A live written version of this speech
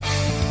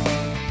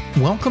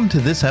Welcome to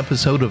this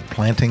episode of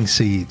Planting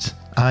Seeds.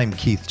 I'm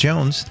Keith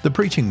Jones, the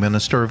preaching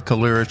minister of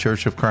Calera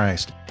Church of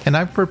Christ, and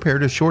I've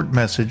prepared a short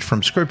message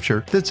from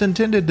Scripture that's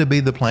intended to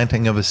be the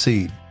planting of a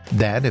seed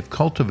that, if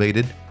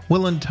cultivated,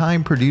 will in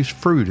time produce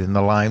fruit in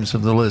the lives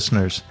of the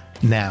listeners.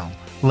 Now,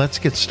 let's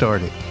get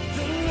started.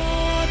 The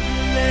Lord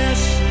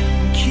bless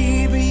and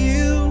keep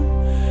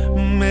you.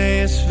 May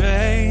His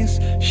face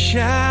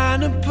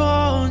shine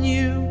upon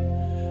you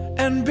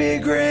and be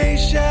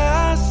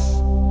gracious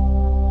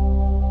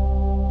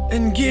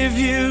and give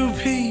you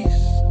peace.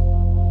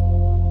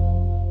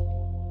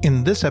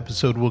 In this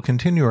episode, we'll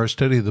continue our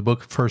study of the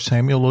book of 1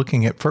 Samuel,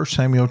 looking at 1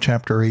 Samuel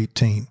chapter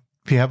 18.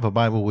 If you have a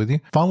Bible with you,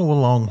 follow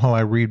along while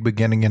I read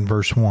beginning in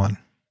verse 1.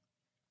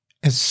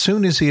 As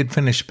soon as he had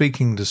finished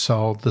speaking to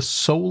Saul, the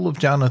soul of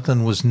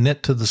Jonathan was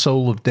knit to the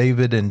soul of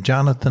David, and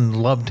Jonathan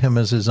loved him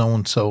as his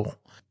own soul.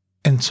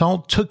 And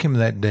Saul took him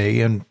that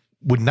day and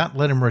would not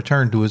let him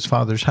return to his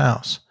father's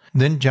house.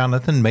 Then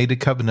Jonathan made a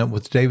covenant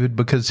with David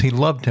because he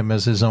loved him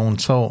as his own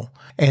soul.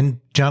 And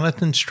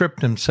Jonathan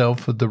stripped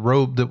himself of the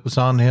robe that was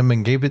on him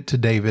and gave it to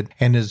David,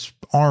 and his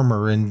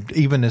armor, and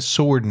even his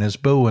sword, and his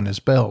bow, and his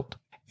belt.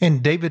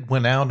 And David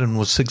went out and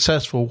was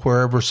successful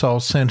wherever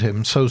Saul sent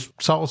him. So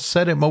Saul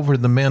set him over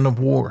the men of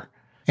war.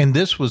 And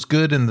this was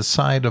good in the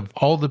sight of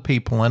all the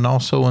people, and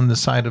also in the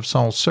sight of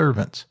Saul's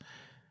servants.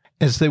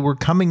 As they were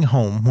coming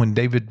home, when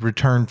David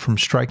returned from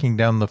striking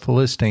down the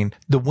Philistine,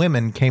 the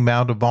women came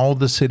out of all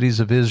the cities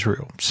of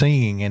Israel,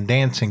 singing and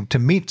dancing, to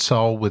meet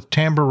Saul with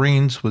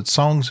tambourines, with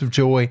songs of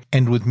joy,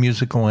 and with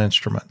musical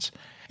instruments.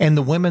 And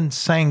the women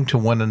sang to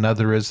one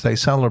another as they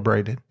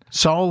celebrated.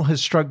 Saul has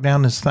struck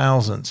down his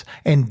thousands,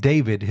 and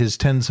David his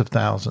tens of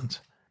thousands.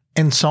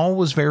 And Saul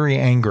was very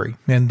angry,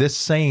 and this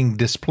saying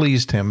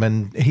displeased him,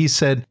 and he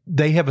said,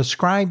 "They have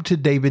ascribed to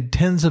David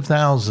tens of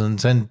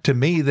thousands, and to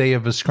me they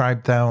have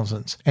ascribed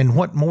thousands. And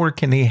what more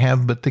can he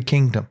have but the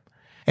kingdom?"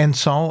 And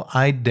Saul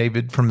eyed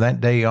David from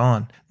that day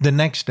on. The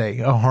next day,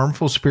 a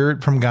harmful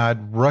spirit from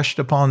God rushed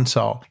upon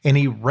Saul, and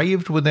he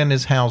raved within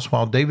his house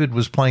while David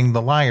was playing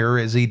the lyre,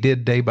 as he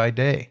did day by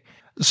day.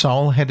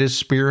 Saul had his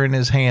spear in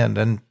his hand,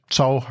 and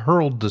Saul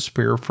hurled the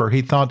spear, for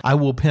he thought, "I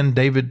will pin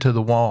David to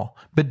the wall."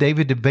 But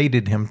David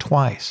evaded him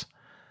twice.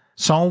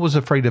 Saul was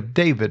afraid of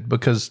David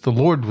because the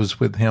Lord was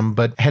with him,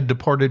 but had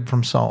departed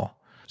from Saul.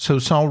 So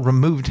Saul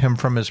removed him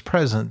from his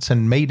presence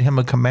and made him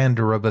a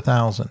commander of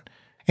 1,000.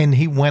 And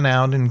he went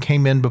out and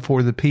came in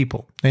before the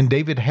people. And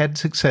David had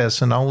success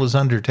in all his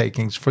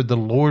undertakings, for the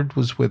Lord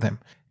was with him.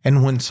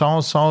 And when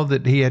Saul saw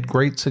that he had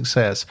great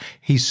success,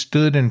 he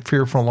stood in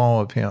fearful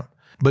awe of him.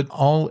 But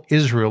all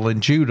Israel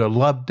and Judah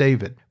loved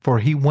David, for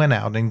he went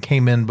out and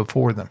came in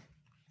before them.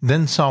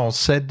 Then Saul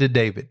said to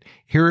David,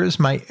 "Here is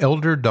my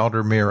elder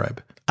daughter Merab.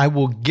 I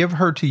will give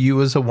her to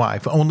you as a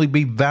wife. Only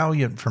be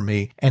valiant for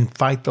me and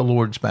fight the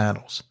Lord's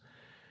battles."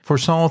 For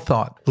Saul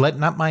thought, "Let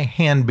not my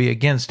hand be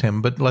against him,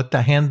 but let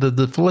the hand of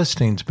the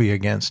Philistines be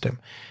against him."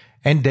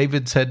 And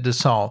David said to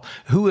Saul,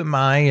 "Who am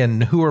I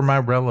and who are my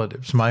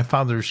relatives, my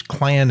father's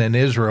clan in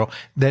Israel,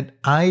 that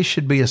I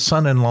should be a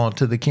son-in-law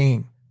to the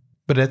king?"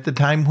 But at the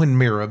time when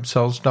Merab,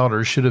 Saul's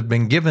daughter, should have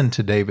been given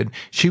to David,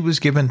 she was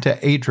given to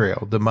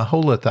Adriel the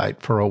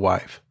Maholathite for a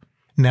wife.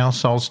 Now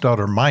Saul's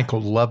daughter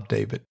Michal loved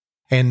David,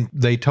 and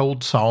they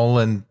told Saul,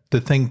 and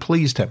the thing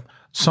pleased him.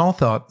 Saul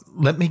thought,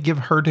 "Let me give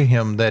her to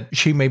him, that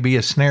she may be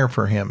a snare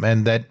for him,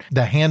 and that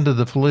the hand of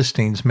the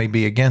Philistines may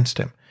be against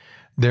him."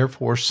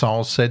 Therefore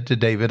Saul said to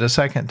David a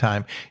second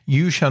time,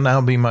 "You shall now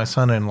be my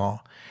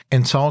son-in-law."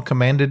 And Saul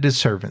commanded his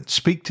servants,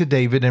 "Speak to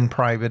David in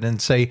private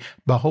and say,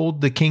 'Behold,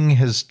 the king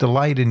has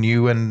delight in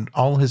you, and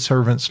all his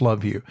servants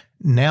love you.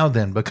 Now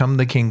then, become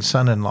the king's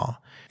son-in-law.'"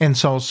 And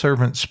Saul's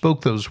servants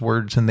spoke those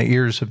words in the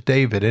ears of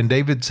David. And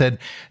David said,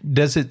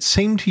 "Does it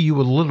seem to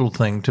you a little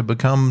thing to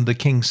become the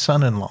king's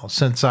son-in-law,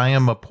 since I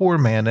am a poor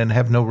man and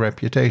have no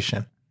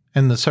reputation?"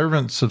 And the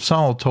servants of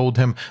Saul told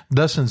him,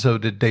 "Thus and so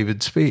did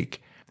David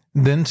speak."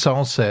 Then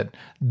Saul said,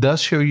 "Thus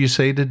shall you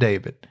say to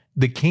David,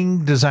 'The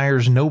king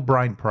desires no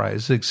bride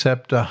price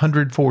except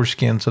 100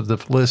 foreskins of the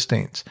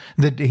Philistines,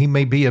 that he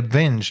may be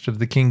avenged of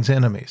the king's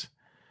enemies.'"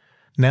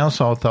 Now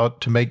Saul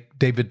thought to make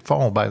David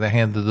fall by the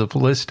hand of the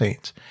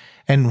Philistines.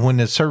 And when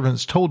his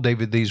servants told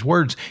David these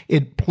words,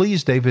 it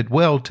pleased David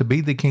well to be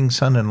the king's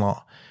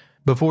son-in-law.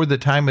 Before the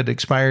time had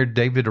expired,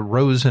 David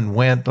arose and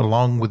went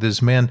along with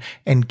his men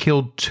and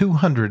killed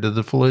 200 of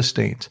the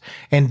Philistines.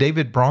 And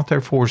David brought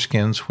their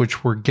foreskins,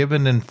 which were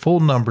given in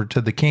full number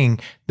to the king,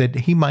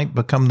 that he might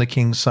become the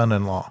king's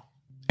son-in-law.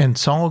 And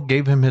Saul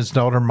gave him his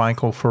daughter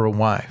Michal for a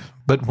wife.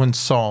 But when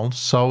Saul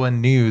saw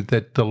and knew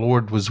that the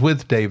Lord was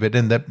with David,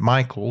 and that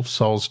Michal,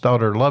 Saul's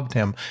daughter, loved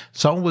him,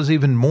 Saul was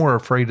even more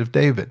afraid of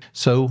David.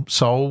 So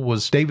Saul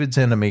was David's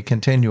enemy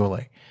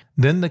continually.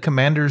 Then the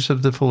commanders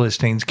of the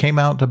Philistines came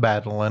out to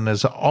battle, and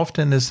as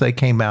often as they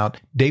came out,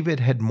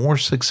 David had more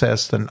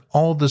success than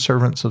all the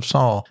servants of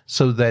Saul,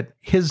 so that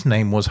his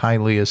name was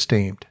highly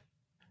esteemed.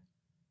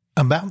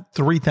 About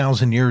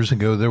 3,000 years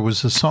ago, there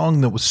was a song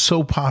that was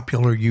so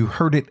popular you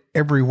heard it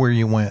everywhere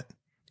you went.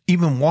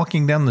 Even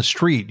walking down the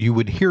street, you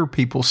would hear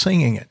people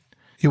singing it.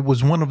 It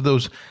was one of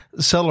those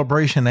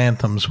celebration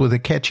anthems with a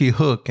catchy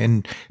hook,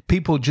 and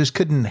people just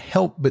couldn't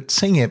help but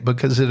sing it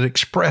because it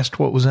expressed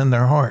what was in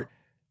their heart.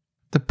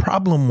 The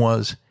problem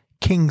was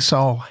King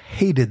Saul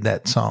hated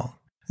that song.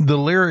 The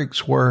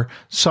lyrics were,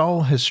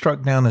 Saul has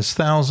struck down his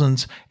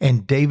thousands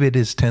and David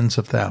his tens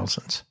of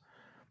thousands.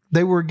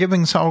 They were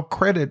giving Saul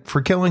credit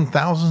for killing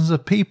thousands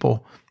of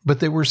people, but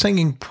they were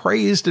singing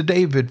praise to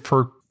David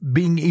for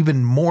being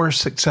even more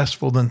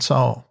successful than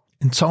Saul.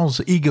 And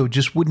Saul's ego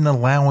just wouldn't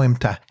allow him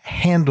to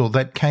handle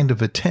that kind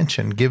of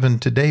attention given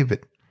to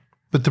David.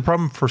 But the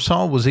problem for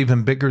Saul was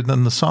even bigger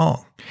than the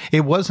song.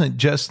 It wasn't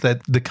just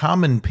that the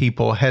common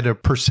people had a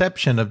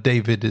perception of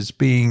David as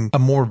being a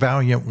more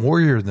valiant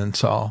warrior than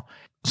Saul.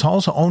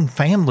 Saul's own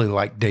family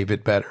liked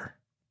David better.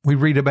 We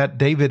read about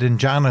David and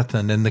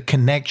Jonathan and the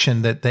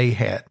connection that they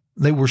had.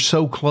 They were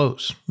so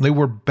close. They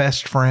were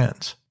best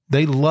friends.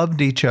 They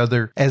loved each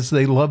other as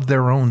they loved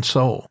their own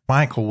soul.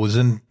 Michal was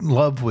in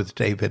love with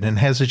David and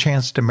has a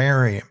chance to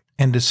marry him.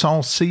 And as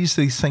Saul sees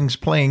these things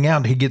playing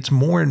out, he gets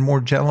more and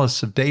more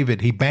jealous of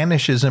David. He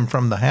banishes him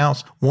from the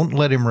house, won't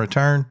let him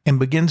return, and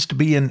begins to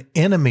be an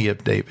enemy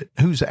of David,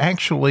 who's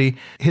actually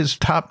his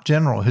top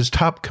general, his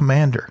top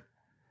commander.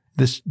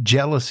 This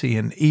jealousy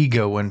and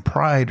ego and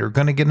pride are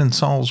going to get in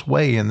Saul's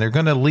way, and they're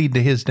going to lead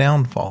to his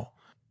downfall.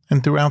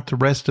 And throughout the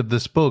rest of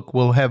this book,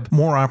 we'll have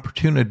more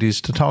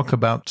opportunities to talk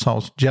about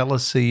Saul's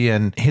jealousy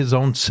and his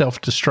own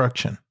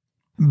self-destruction.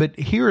 But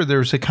here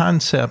there's a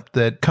concept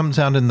that comes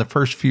out in the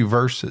first few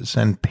verses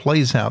and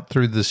plays out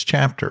through this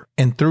chapter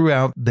and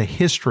throughout the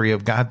history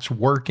of God's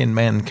work in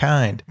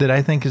mankind that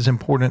I think is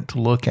important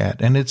to look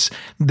at. And it's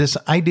this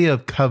idea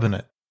of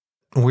covenant.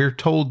 We're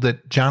told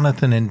that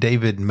Jonathan and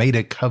David made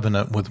a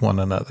covenant with one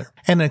another.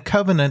 And a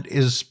covenant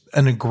is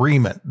an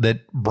agreement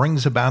that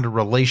brings about a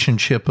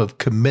relationship of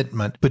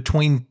commitment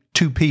between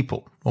two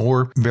people,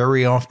 or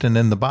very often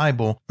in the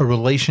Bible, a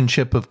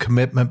relationship of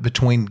commitment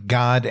between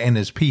God and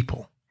his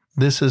people.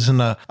 This is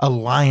an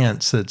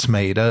alliance that's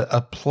made,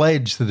 a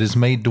pledge that is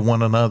made to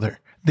one another.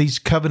 These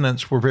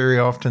covenants were very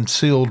often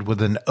sealed with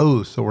an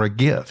oath or a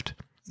gift.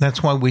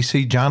 That's why we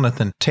see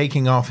Jonathan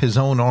taking off his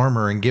own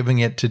armor and giving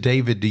it to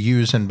David to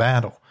use in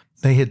battle.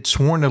 They had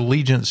sworn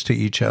allegiance to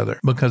each other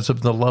because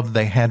of the love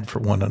they had for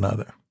one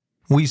another.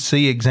 We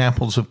see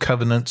examples of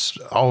covenants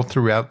all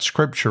throughout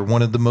Scripture.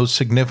 One of the most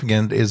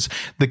significant is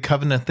the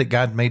covenant that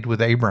God made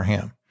with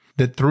Abraham,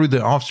 that through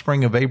the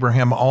offspring of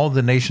Abraham, all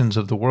the nations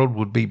of the world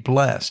would be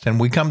blessed. And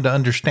we come to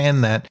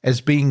understand that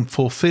as being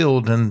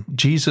fulfilled in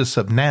Jesus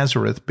of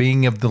Nazareth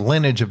being of the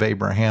lineage of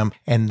Abraham,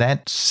 and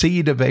that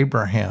seed of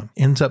Abraham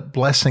ends up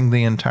blessing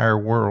the entire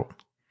world.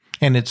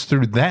 And it's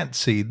through that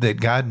seed that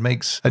God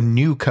makes a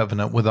new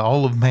covenant with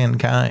all of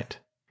mankind.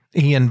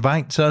 He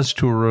invites us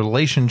to a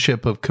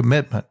relationship of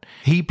commitment.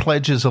 He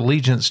pledges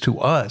allegiance to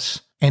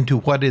us and to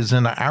what is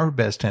in our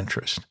best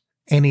interest.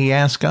 And he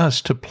asks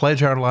us to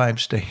pledge our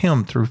lives to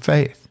him through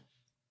faith.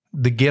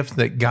 The gift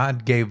that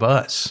God gave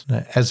us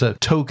as a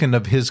token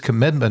of his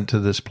commitment to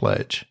this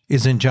pledge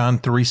is in John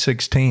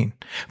 3:16.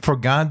 For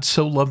God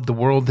so loved the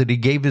world that he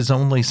gave his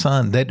only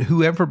Son, that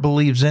whoever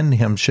believes in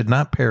him should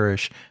not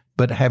perish,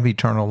 but have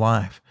eternal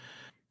life.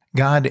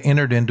 God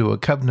entered into a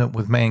covenant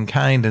with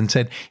mankind and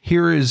said,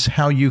 here is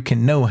how you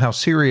can know how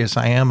serious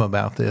I am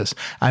about this.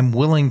 I'm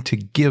willing to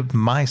give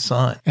my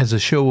Son as a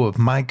show of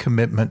my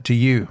commitment to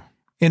you.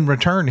 In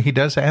return, he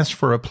does ask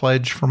for a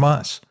pledge from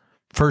us.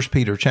 1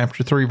 Peter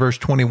chapter 3, verse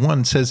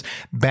 21 says,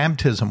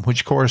 baptism,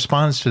 which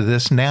corresponds to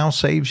this, now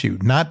saves you,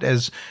 not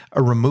as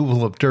a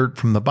removal of dirt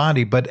from the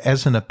body, but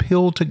as an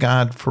appeal to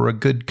God for a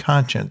good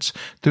conscience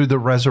through the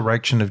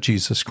resurrection of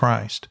Jesus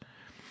Christ.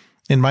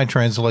 In my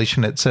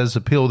translation, it says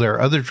appeal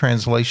there. Other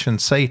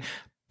translations say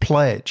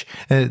pledge,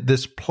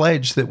 this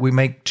pledge that we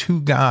make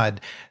to God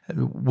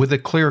with a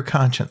clear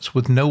conscience,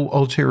 with no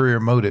ulterior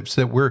motives,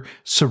 that we're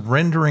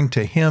surrendering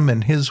to him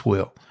and his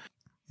will.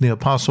 The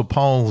Apostle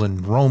Paul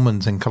in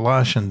Romans and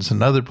Colossians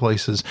and other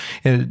places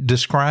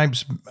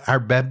describes our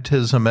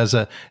baptism as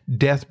a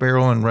death,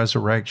 burial, and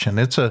resurrection.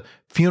 It's a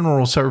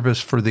funeral service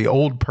for the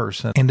old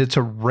person, and it's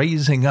a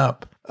raising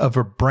up of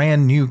a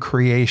brand new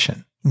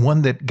creation,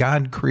 one that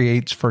God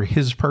creates for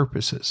his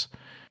purposes.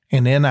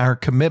 And in our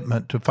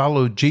commitment to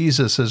follow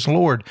Jesus as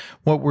Lord,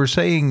 what we're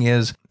saying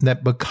is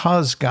that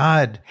because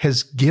God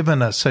has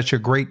given us such a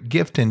great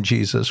gift in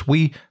Jesus,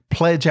 we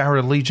pledge our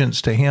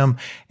allegiance to him,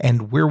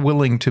 and we're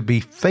willing to be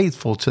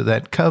faithful to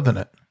that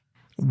covenant.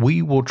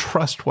 We will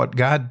trust what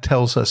God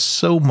tells us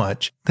so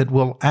much that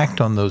we'll act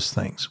on those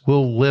things.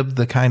 We'll live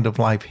the kind of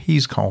life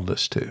he's called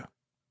us to.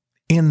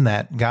 In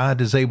that,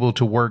 God is able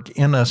to work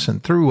in us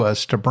and through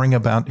us to bring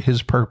about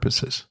his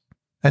purposes.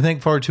 I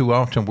think far too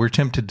often we're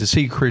tempted to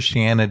see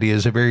Christianity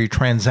as a very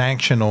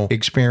transactional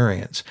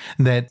experience,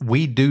 that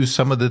we do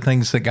some of the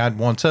things that God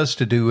wants us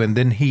to do, and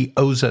then he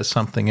owes us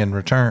something in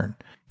return.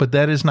 But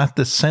that is not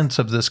the sense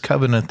of this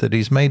covenant that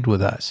he's made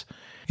with us.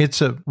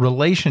 It's a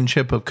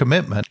relationship of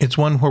commitment. It's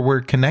one where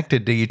we're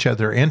connected to each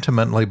other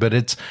intimately, but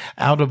it's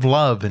out of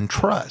love and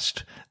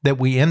trust that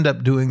we end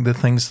up doing the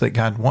things that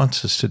God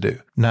wants us to do,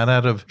 not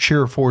out of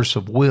sheer force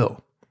of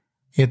will.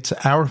 It's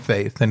our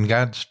faith and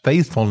God's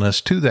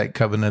faithfulness to that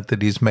covenant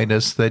that He's made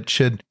us that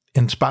should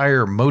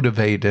inspire,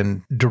 motivate,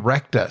 and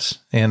direct us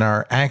in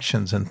our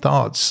actions and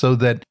thoughts so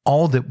that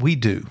all that we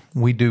do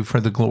for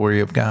the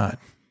glory of God.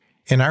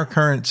 In our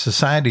current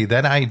society,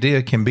 that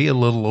idea can be a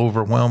little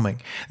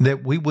overwhelming,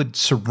 that we would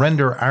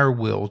surrender our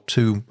will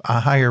to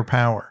a higher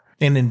power.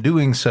 And in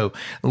doing so,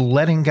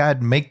 letting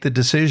God make the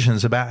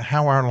decisions about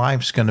how our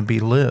life's going to be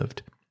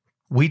lived.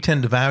 We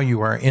tend to value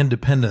our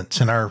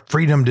independence and our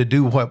freedom to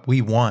do what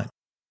we want.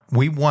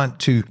 We want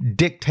to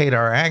dictate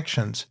our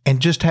actions and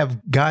just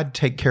have God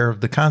take care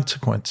of the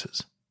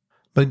consequences.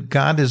 But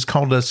God has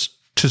called us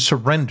to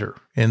surrender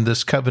in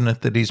this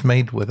covenant that He's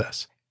made with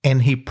us.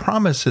 And He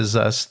promises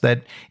us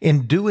that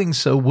in doing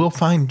so, we'll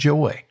find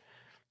joy.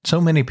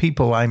 So many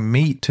people I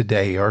meet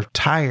today are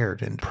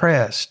tired and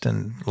pressed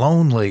and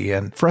lonely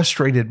and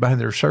frustrated by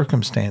their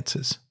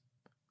circumstances.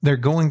 They're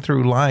going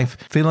through life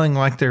feeling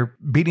like they're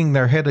beating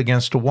their head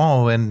against a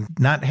wall and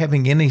not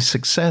having any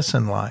success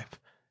in life.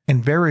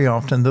 And very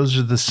often, those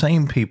are the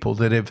same people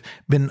that have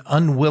been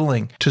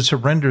unwilling to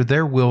surrender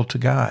their will to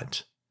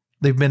God's.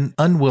 They've been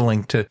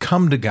unwilling to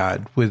come to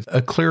God with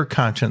a clear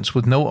conscience,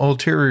 with no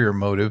ulterior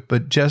motive,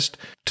 but just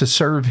to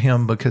serve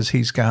Him because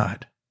He's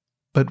God.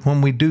 But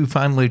when we do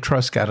finally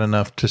trust God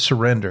enough to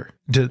surrender,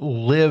 to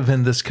live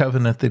in this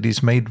covenant that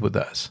He's made with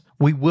us,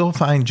 we will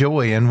find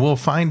joy, and we'll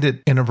find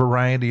it in a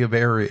variety of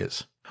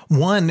areas.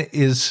 One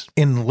is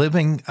in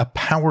living a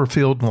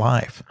power-filled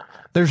life.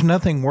 There's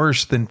nothing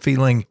worse than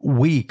feeling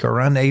weak or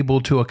unable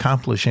to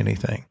accomplish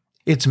anything.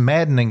 It's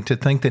maddening to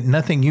think that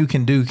nothing you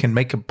can do can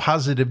make a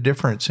positive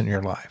difference in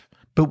your life.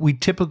 But we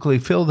typically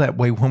feel that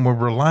way when we're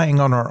relying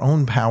on our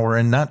own power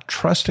and not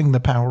trusting the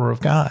power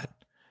of God.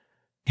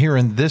 Here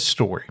in this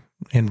story,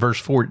 in verse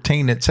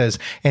 14, it says,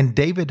 "And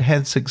David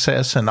had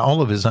success in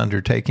all of his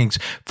undertakings,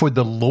 for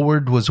the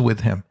Lord was with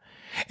him.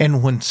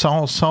 And when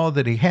Saul saw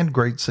that he had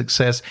great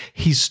success,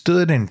 he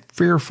stood in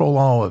fearful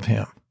awe of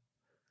him."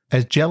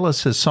 As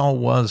jealous as Saul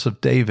was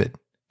of David,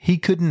 he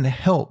couldn't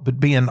help but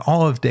be in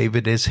awe of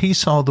David as he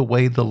saw the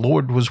way the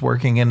Lord was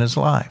working in his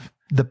life,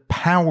 the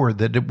power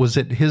that it was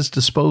at his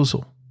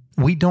disposal.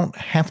 We don't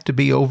have to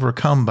be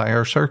overcome by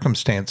our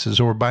circumstances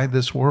or by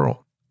this world.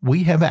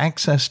 We have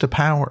access to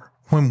power.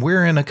 When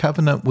we're in a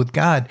covenant with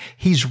God,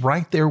 He's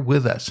right there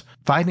with us,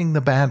 fighting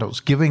the battles,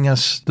 giving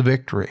us the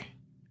victory.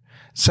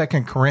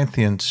 2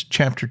 Corinthians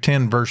chapter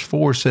 10, verse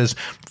 4 says,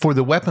 "For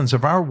the weapons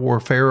of our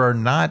warfare are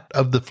not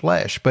of the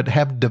flesh, but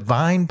have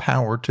divine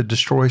power to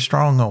destroy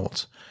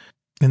strongholds."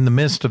 In the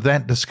midst of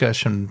that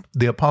discussion,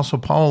 the Apostle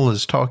Paul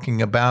is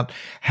talking about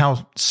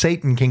how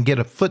Satan can get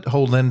a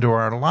foothold into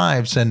our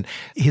lives and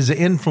his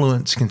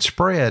influence can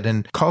spread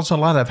and cause a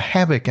lot of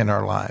havoc in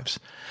our lives.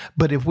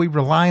 But if we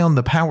rely on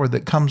the power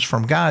that comes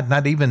from God,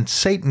 not even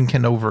Satan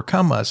can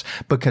overcome us,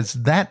 because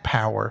that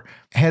power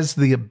has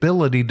the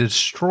ability to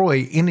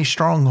destroy any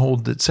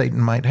stronghold that Satan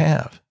might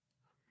have.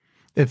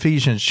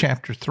 Ephesians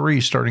chapter 3,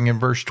 starting in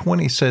verse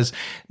 20, says,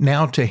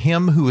 "Now to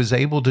Him who is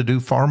able to do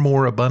far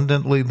more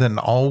abundantly than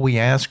all we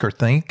ask or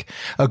think,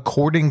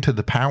 according to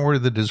the power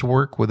that is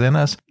worked within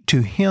us,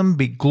 to Him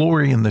be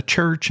glory in the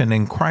church and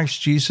in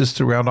Christ Jesus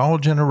throughout all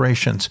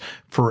generations,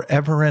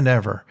 forever and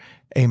ever.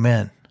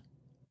 Amen."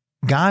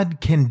 God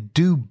can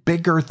do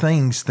bigger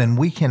things than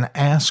we can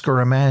ask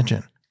or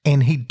imagine,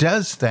 and He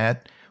does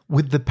that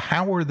with the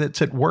power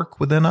that's at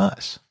work within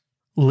us.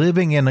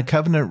 Living in a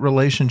covenant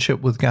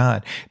relationship with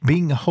God,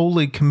 being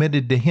wholly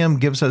committed to Him,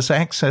 gives us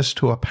access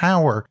to a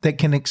power that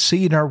can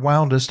exceed our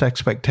wildest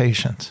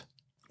expectations.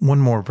 One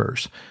more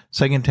verse,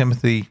 2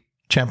 Timothy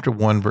chapter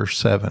 1, verse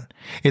 7.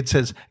 It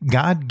says,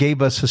 "God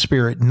gave us a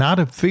spirit not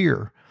of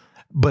fear,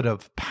 but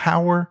of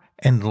power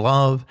and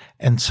love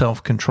and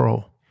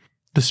self-control."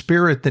 The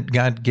spirit that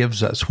God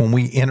gives us when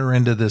we enter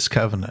into this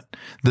covenant,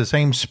 the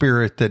same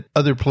spirit that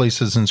other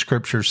places in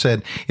Scripture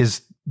said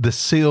is the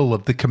seal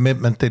of the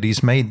commitment that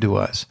He's made to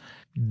us.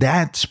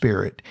 That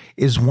spirit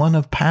is one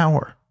of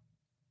power.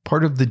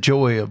 Part of the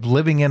joy of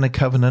living in a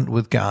covenant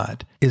with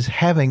God is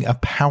having a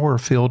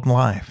power-filled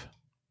life.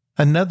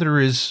 Another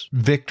is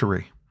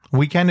victory.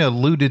 We kind of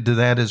alluded to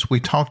that as we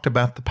talked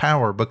about the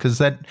power, because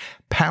that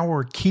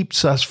power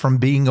keeps us from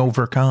being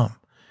overcome.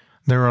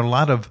 There are a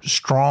lot of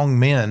strong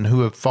men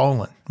who have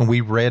fallen.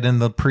 We read in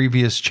the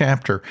previous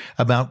chapter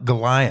about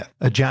Goliath,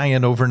 a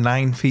giant over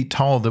 9 feet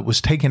tall that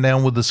was taken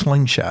down with a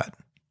slingshot.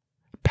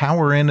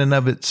 Power in and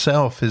of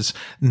itself is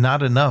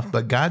not enough,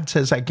 but God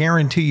says, "I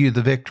guarantee you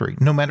the victory.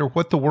 No matter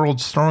what the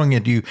world's throwing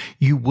at you,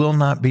 you will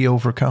not be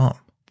overcome."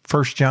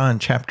 1 John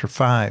chapter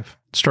 5,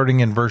 starting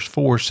in verse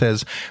 4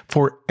 says,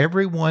 "For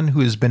everyone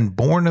who has been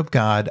born of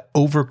God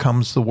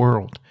overcomes the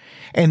world.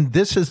 And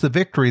this is the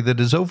victory that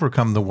has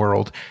overcome the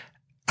world,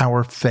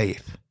 our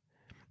faith."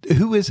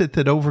 Who is it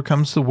that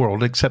overcomes the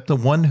world except the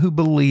one who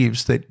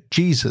believes that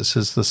Jesus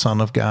is the Son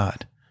of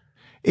God?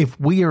 If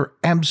we are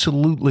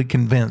absolutely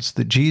convinced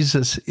that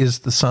Jesus is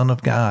the Son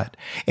of God,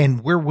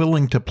 and we're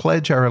willing to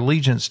pledge our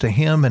allegiance to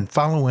Him and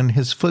follow in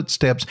His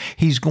footsteps,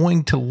 He's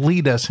going to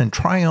lead us in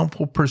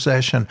triumphal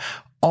procession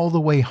all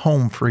the way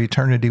home for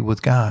eternity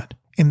with God.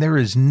 and there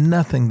is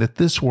nothing that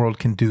this world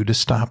can do to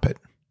stop it.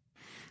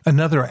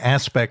 Another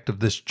aspect of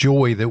this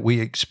joy that we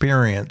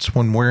experience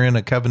when we're in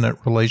a covenant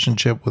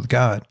relationship with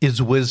God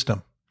is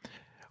wisdom.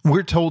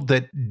 We're told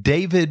that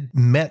David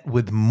met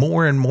with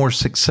more and more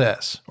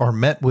success, or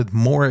met with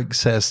more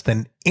excess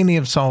than any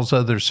of Saul's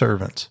other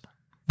servants.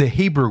 The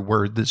Hebrew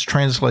word that's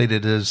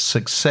translated as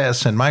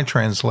success in my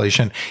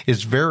translation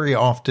is very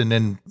often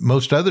in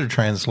most other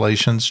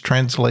translations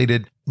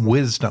translated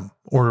wisdom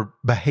or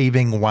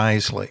behaving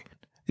wisely.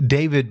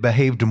 David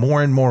behaved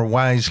more and more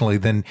wisely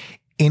than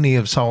any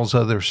of Saul's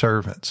other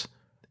servants.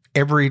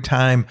 Every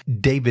time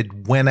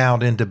David went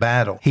out into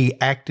battle, he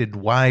acted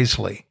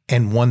wisely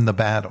and won the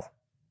battle.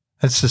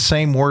 That's the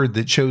same word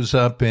that shows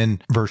up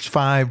in verse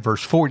 5,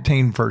 verse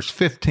 14, verse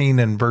 15,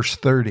 and verse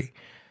 30.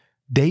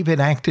 David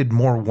acted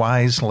more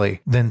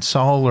wisely than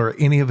Saul or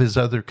any of his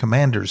other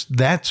commanders.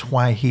 That's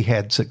why he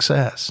had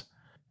success.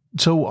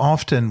 So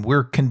often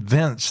we're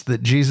convinced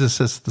that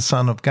Jesus is the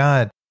Son of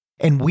God,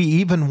 and we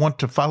even want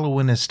to follow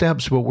in his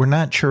steps, but we're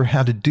not sure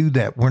how to do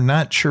that. We're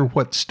not sure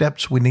what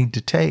steps we need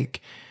to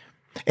take.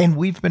 And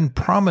we've been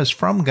promised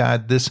from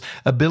God this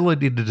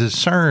ability to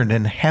discern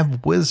and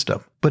have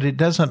wisdom, but it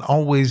doesn't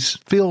always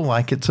feel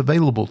like it's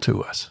available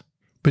to us.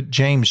 But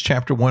James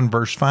chapter 1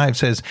 verse 5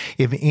 says,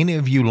 if any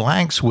of you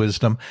lacks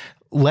wisdom,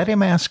 let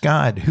him ask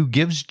God, who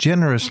gives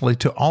generously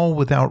to all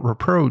without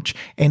reproach,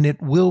 and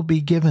it will be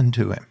given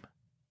to him.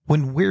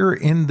 When we're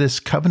in this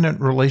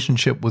covenant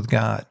relationship with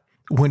God,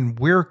 when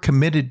we're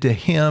committed to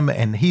him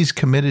and he's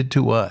committed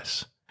to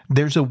us,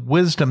 there's a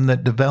wisdom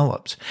that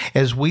develops.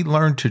 As we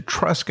learn to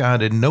trust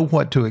God and know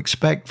what to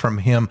expect from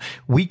him,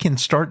 we can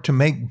start to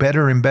make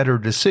better and better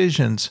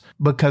decisions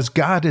because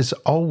God is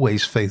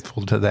always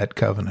faithful to that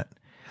covenant.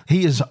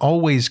 He is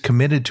always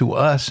committed to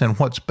us and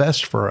what's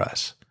best for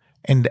us.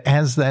 And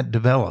as that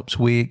develops,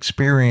 we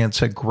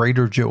experience a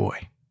greater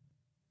joy.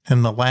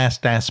 And the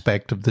last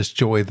aspect of this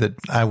joy that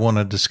I want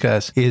to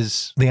discuss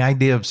is the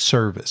idea of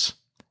service.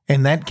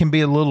 And that can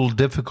be a little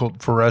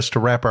difficult for us to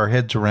wrap our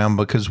heads around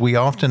because we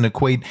often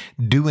equate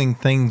doing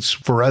things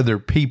for other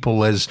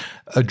people as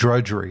a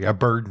drudgery, a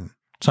burden,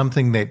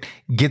 something that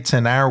gets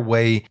in our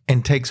way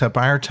and takes up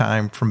our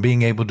time from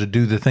being able to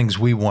do the things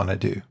we want to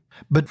do.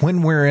 But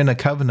when we're in a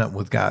covenant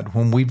with God,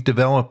 when we've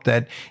developed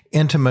that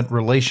intimate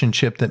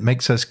relationship that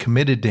makes us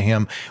committed to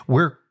him,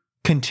 we're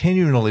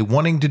continually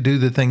wanting to do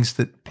the things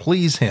that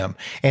please him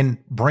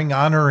and bring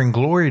honor and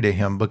glory to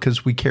him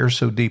because we care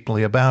so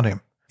deeply about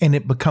him. And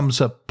it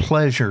becomes a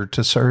pleasure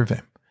to serve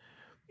him.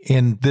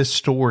 In this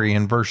story,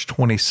 in verse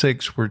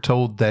 26, we're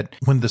told that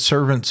when the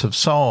servants of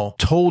Saul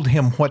told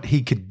him what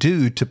he could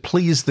do to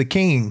please the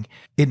king,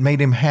 it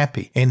made him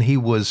happy, and he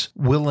was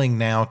willing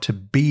now to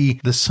be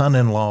the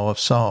son-in-law of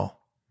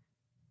Saul.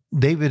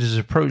 David is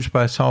approached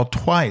by Saul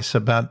twice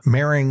about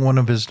marrying one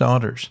of his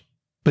daughters,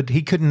 but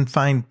he couldn't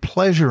find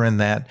pleasure in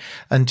that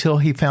until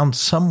he found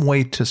some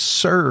way to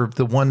serve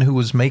the one who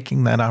was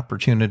making that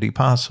opportunity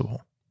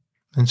possible.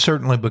 And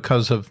certainly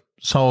because of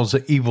Saul's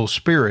evil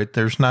spirit,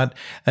 there's not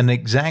an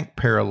exact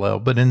parallel,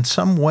 but in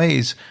some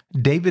ways,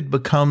 David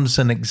becomes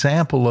an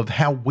example of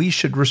how we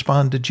should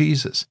respond to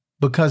Jesus.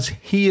 Because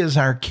he is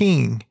our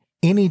king,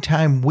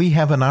 anytime we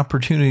have an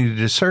opportunity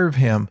to serve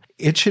him,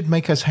 it should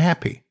make us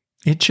happy.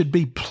 It should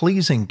be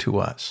pleasing to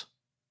us.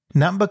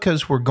 Not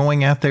because we're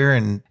going out there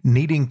and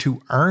needing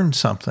to earn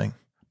something,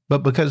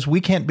 but because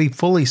we can't be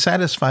fully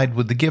satisfied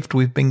with the gift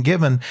we've been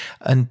given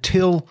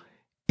until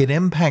it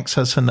impacts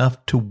us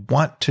enough to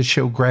want to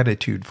show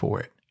gratitude for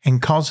it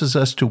and causes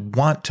us to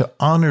want to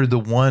honor the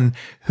one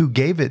who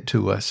gave it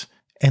to us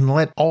and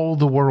let all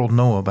the world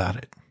know about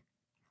it.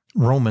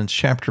 Romans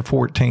chapter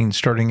 14,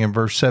 starting in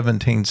verse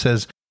 17,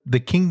 says, "The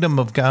kingdom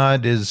of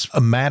God is a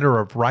matter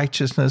of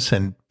righteousness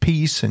and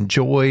peace and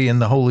joy in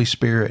the Holy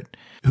Spirit.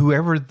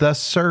 Whoever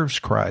thus serves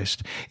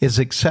Christ is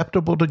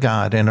acceptable to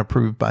God and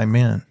approved by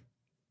men."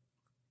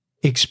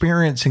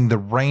 Experiencing the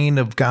reign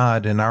of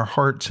God in our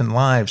hearts and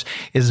lives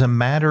is a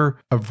matter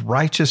of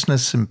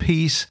righteousness and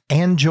peace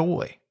and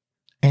joy.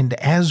 And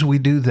as we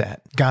do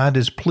that, God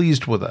is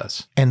pleased with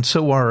us, and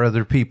so are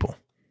other people.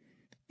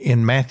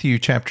 In Matthew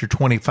chapter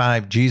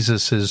 25,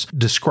 Jesus is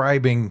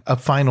describing a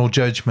final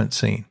judgment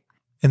scene.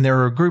 And there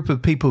are a group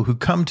of people who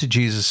come to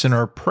Jesus and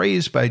are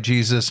praised by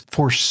Jesus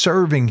for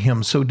serving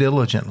him so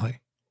diligently.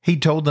 He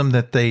told them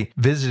that they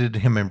visited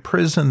him in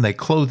prison, they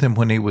clothed him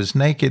when he was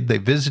naked, they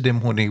visited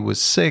him when he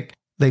was sick,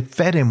 they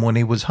fed him when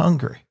he was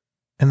hungry.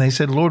 And they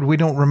said, "Lord, we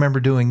don't remember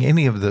doing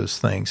any of those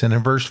things." And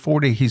in verse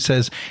 40, he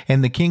says,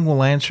 "And the king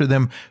will answer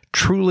them,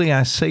 'Truly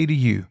I say to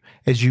you,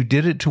 as you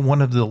did it to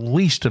one of the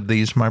least of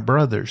these, my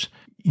brothers,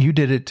 you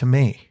did it to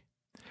me.'"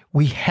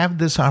 We have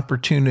this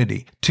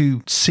opportunity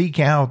to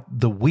seek out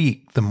the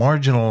weak, the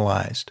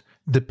marginalized,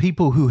 the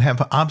people who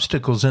have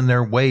obstacles in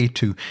their way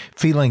to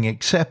feeling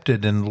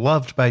accepted and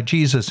loved by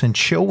Jesus, and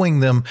showing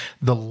them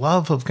the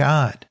love of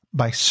God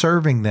by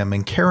serving them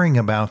and caring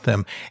about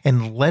them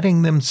and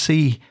letting them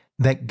see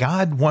that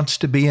God wants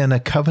to be in a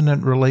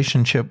covenant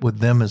relationship with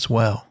them as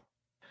well.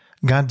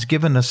 God's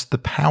given us the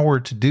power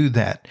to do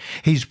that.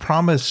 He's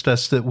promised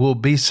us that we'll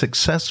be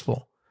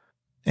successful.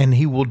 And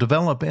He will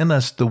develop in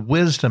us the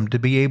wisdom to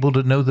be able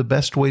to know the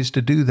best ways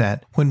to do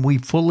that when we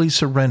fully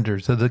surrender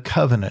to the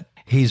covenant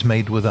He's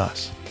made with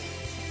us.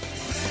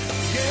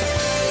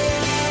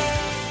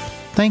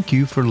 Thank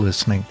you for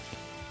listening.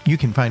 You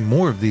can find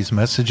more of these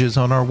messages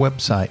on our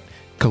website,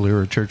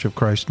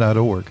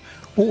 CaleraChurchOfChrist.org,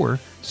 or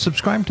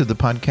subscribe to the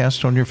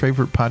podcast on your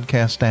favorite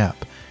podcast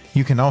app.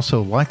 You can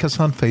also like us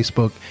on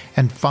Facebook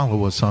and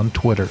follow us on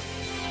Twitter.